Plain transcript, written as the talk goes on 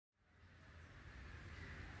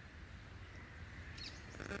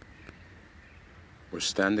We're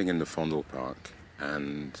standing in the Fondle Park,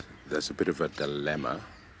 and there's a bit of a dilemma.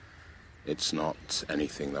 It's not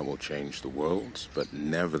anything that will change the world, but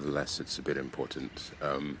nevertheless it's a bit important.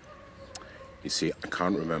 You see, I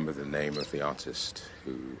can't remember the name of the artist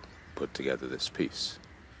who put together this piece.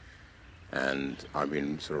 And I've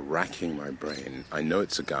been sort of racking my brain. I know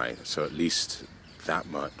it's a guy, so at least that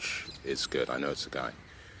much is good. I know it's a guy.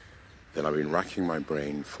 Then I've been racking my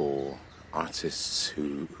brain for artists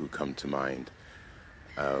who come to mind.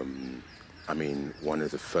 One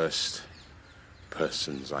of the first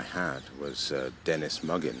persons I had was Dennis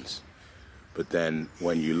Muggins. But then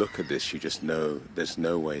when you look at this, you just know there's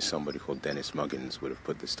no way somebody called Dennis Muggins would have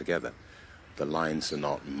put this together. The lines are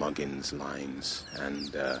not Muggins lines,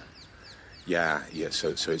 and so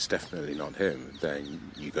it's definitely not him.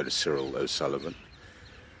 Then you go to Cyril O'Sullivan,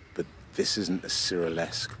 but this isn't a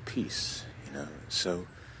Cyril-esque piece, So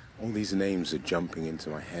all these names are jumping into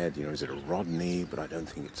my head. Is it a Rodney? But I don't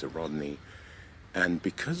think it's a Rodney. And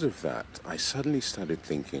because of that, I suddenly started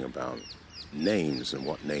thinking about names and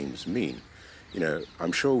what names mean.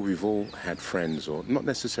 I'm sure we've all had friends, or not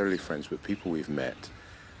necessarily friends, but people we've met,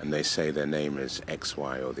 and they say their name is X,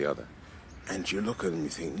 Y, or the other. And you look at them and you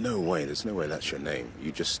think, no way, there's no way that's your name.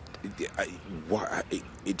 It just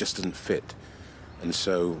doesn't fit. And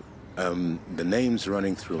so the names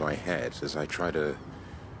running through my head as I try to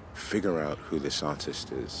figure out who this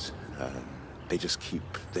artist is,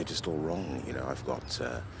 they're just all wrong. I've got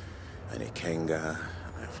an Ikenga,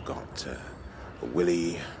 I've got a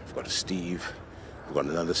Willie, I've got a Steve, I've got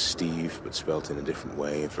another Steve, but spelt in a different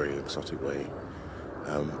way, a very exotic way.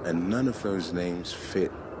 And none of those names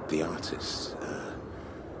fit the artist.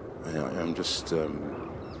 I'm just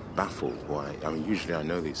baffled why. Usually I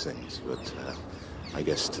know these things, but I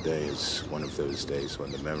guess today is one of those days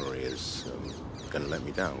when the memory is going to let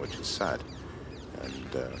me down, which is sad.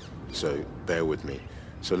 And so bear with me.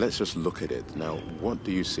 So let's just look at it. Now, what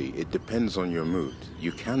do you see? It depends on your mood.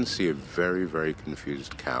 You can see a very, very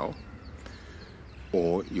confused cow,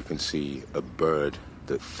 or you can see a bird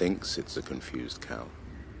that thinks it's a confused cow,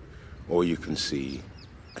 or you can see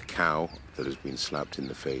a cow that has been slapped in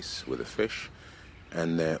the face with a fish,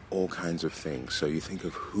 and they're all kinds of things. So you think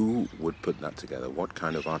of who would put that together, what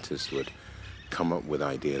kind of artist would come up with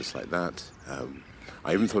ideas like that.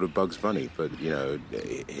 I even thought of Bugs Bunny, but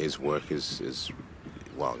his work is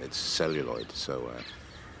well, it's celluloid, so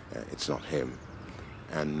it's not him.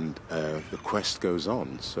 And the quest goes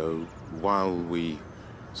on. So while we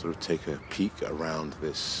sort of take a peek around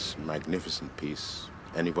this magnificent piece,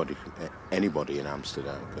 anybody in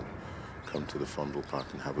Amsterdam can come to the Fondle Park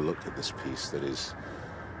and have a look at this piece that is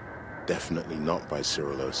definitely not by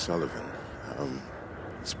Cyril O'Sullivan.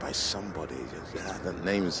 It's by somebody. The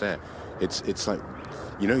name is there. It's like,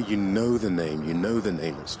 you know the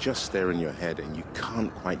name. It's just there in your head, and you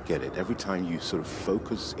can't quite get it. Every time you sort of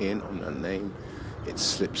focus in on a name, it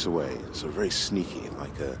slips away. It's sort of very sneaky,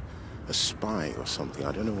 like a spy or something.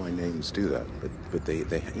 I don't know why names do that, but they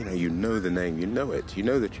you know the name, you know it, you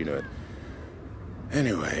know that you know it.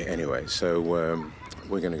 Anyway, so we're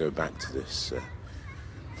going to go back to this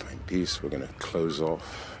fine piece. We're going to close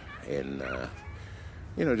off in,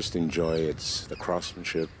 just enjoy the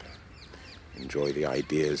craftsmanship, enjoy the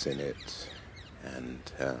ideas in it, and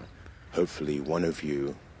hopefully one of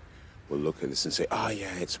you will look at this and say,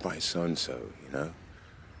 yeah, it's by so-and-so,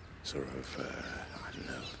 sort of, I don't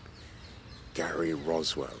know, Gary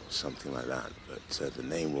Roswell or something like that, but the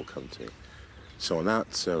name will come to me. So on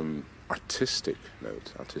that artistic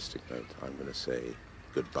note, I'm going to say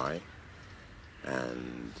goodbye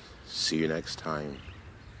and see you next time.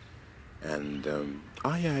 And,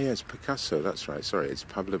 it's Picasso, that's right, sorry, it's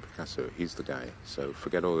Pablo Picasso, he's the guy. So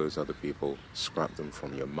forget all those other people, scrap them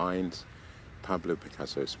from your mind. Pablo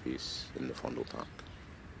Picasso's piece in the Fondle Park.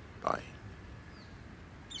 Bye.